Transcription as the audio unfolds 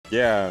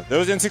Yeah, there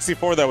was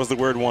N64 that was the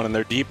weird one, and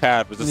their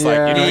D-pad was just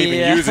like, you don't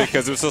even use it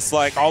because it was just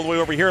like all the way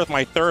over here with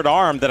my third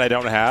arm that I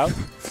don't have.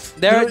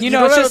 You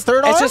know,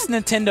 it's just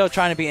Nintendo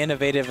trying to be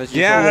innovative as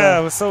usual.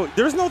 Yeah, so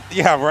there's no,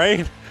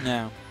 right?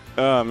 Yeah.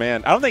 Oh,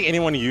 man. I don't think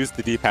anyone used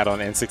the D-pad on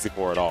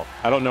N64 at all.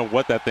 I don't know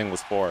what that thing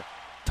was for.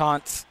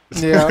 Taunts.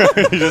 Yeah.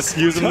 You're just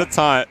using the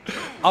taunt.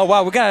 Oh,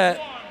 wow, we got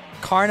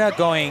Karna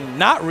going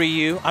not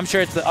Ryu. I'm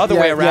sure it's the other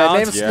way around.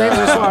 Names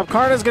are swapped.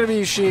 Karna's going to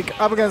be Sheik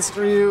up against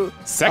Ryu.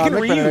 Second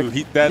Ryu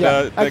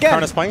that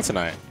Karna's playing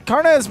tonight.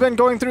 Karna has been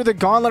going through the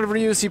gauntlet of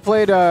Ryus. He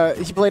played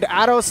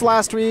Ados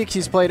last week.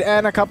 He's played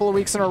N a couple of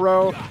weeks in a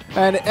row.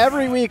 And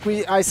every week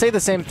I say the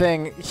same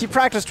thing. He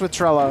practiced with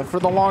Trella for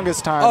the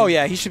longest time. Oh,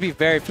 yeah. He should be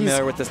very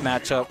familiar with this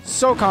matchup.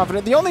 So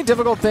confident. The only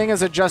difficult thing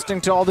is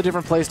adjusting to all the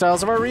different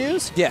playstyles of our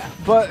Ryus. Yeah.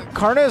 But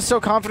Karna is so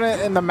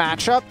confident in the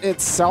matchup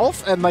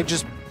itself and like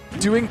just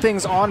doing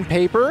things on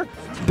paper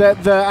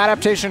that the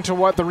adaptation to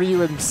what the Ryu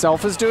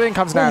himself is doing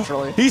comes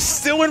naturally. He's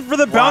still in for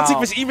the bouncing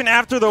fish even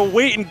after the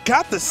wait and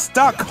got the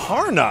stock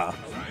Karna.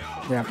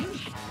 Yeah.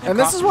 And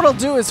this is what he'll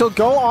do is he'll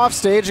go off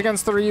stage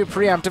against the Ryu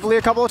preemptively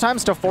a couple of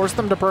times to force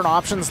them to burn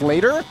options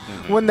later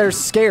when they're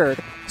scared.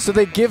 So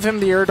they give him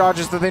the air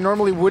dodges that they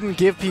normally wouldn't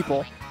give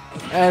people.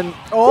 And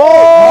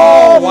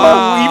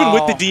wow. Even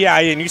with the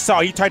DI in, you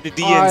saw he tried to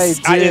DI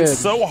in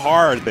so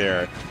hard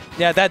there.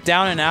 Yeah, that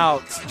down and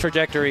out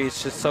trajectory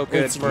is just so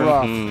good. It's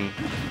rough.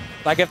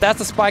 Like, if that's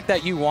the spike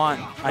that you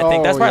want, I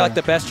think that's probably like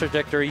the best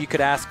trajectory you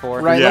could ask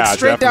for. Right, like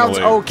straight down's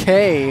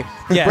okay,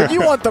 but you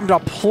want them to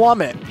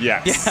plummet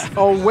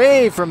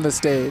away from the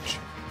stage.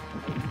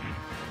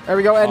 There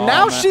we go, and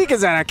now Sheik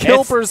is at a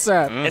kill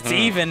percent. It's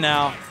even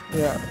now.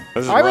 Yeah,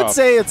 I would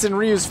say it's in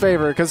Ryu's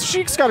favor because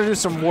Sheik's got to do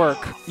some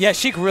work. Yeah,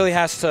 Sheik really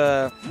has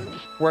to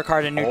work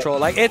hard in neutral.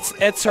 Like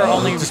it's her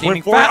only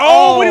redeeming factor.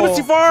 Oh, but he was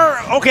too far.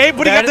 Okay,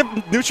 but he got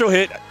the neutral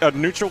hit,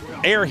 neutral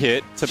air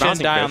hit to bounce.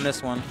 Shouldn't die on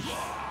this one.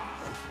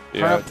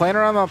 Yeah. Playing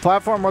around the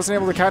platform, wasn't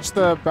able to catch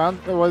the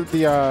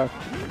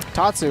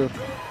Tatsu.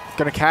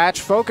 Gonna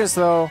catch focus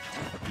though.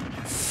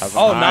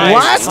 Oh, nice.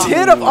 Last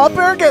hit of up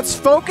air gets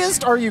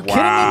focused? Are you kidding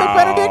me,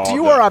 McBenedict?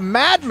 You are a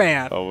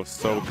madman. Oh,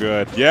 so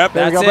good. Yep.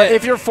 There you go. But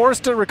if you're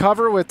forced to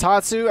recover with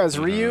Tatsu as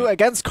Ryu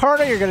against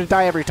Karna, you're going to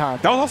die every time.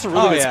 That was also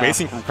really good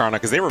spacing from Karna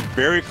because they were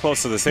very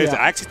close to the stage.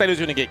 I actually thought he was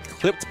going to get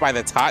clipped by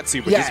the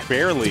Tatsu, but just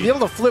barely. To be able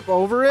to flip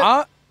over it.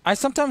 I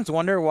sometimes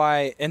wonder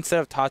why instead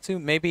of Tatsu,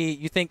 maybe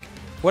you think,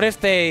 what if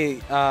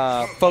they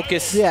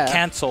focus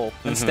cancel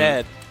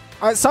instead?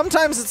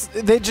 Sometimes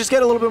they just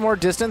get a little bit more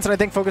distance, and I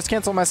think focus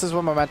cancel messes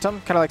with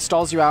momentum, kind of like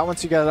stalls you out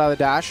once you get out of the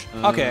dash.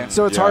 Okay.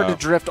 So it's hard to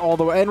drift all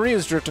the way, and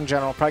Ryu's drift in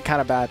general, probably kind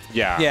of bad.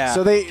 Yeah.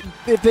 So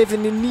if they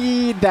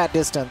need that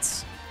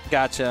distance.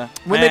 Gotcha.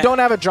 When they don't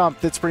have a jump,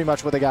 that's pretty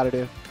much what they got to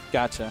do.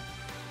 Gotcha.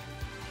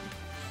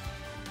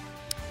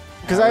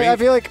 Because I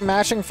feel like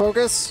mashing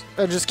focus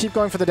and just keep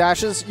going for the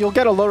dashes, you'll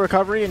get a low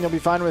recovery, and you'll be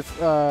fine with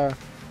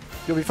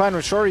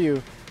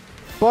Shoryu.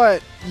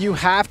 But you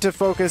have to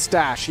focus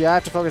dash. You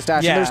have to focus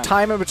dash. And there's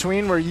time in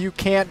between where you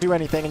can't do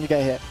anything and you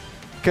get hit.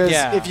 Because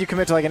if you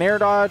commit to like an air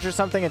dodge or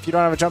something, if you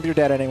don't have a jump, you're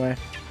dead anyway.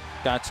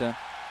 Gotcha.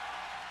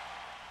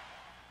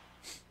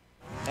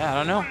 Yeah, I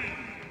don't know.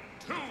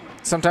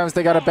 Sometimes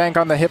they got to bank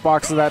on the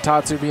hitbox of that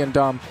Tatsu being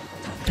dumb.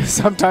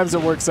 Sometimes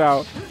it works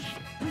out.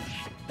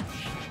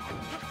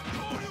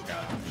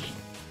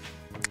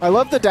 I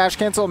love the dash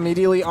cancel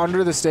immediately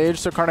under the stage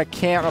so Karna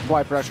can't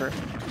apply pressure.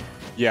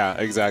 Yeah,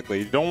 exactly.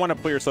 You don't want to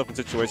put yourself in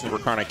situations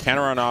where Karna can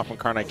run off and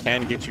Karna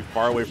can get you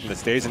far away from the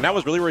stage. And that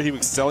was really where he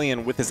was excelling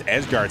in with his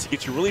edge guards. He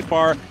gets you really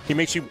far, he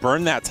makes you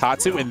burn that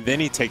Tatsu, and then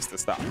he takes the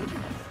stop.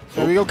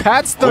 There we go.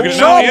 Cat's the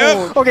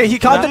jump. Okay, he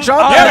caught the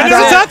jump. Yeah,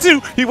 that's a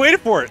Tatsu. He waited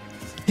for it.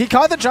 He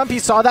caught the jump. He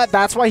saw that.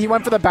 That's why he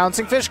went for the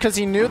bouncing fish, because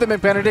he knew that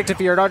McBenedict, if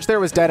he air dodged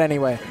there, was dead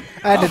anyway.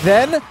 And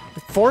then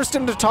forced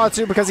him to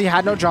Tatsu because he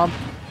had no jump.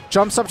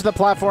 Jumps up to the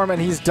platform, and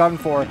he's done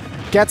for.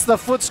 Gets the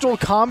footstool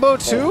combo,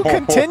 too.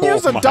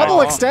 Continues a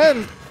double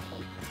extend.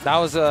 That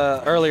was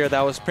earlier.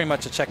 That was pretty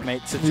much a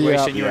checkmate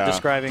situation you were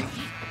describing.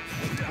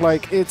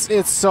 Like,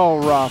 it's so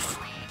rough.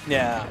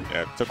 Yeah.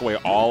 It took away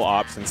all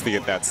options to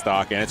get that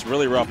stock, and it's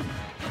really rough.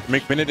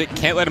 McBenedict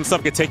can't let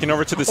himself get taken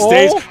over to the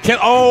stage. He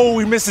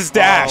missed his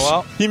dash.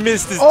 He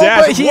missed his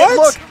dash. But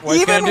look,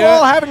 even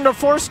while having to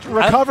force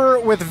recover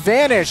with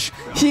Vanish,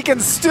 he can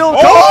still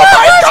go. Oh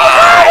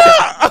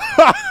my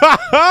God!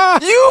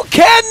 You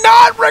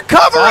cannot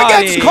recover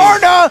against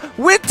Karna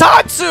with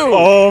Tatsu.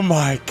 Oh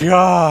my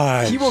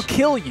God! He will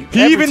kill you.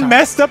 He even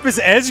messed up his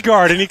edge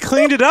guard and he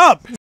cleaned it up.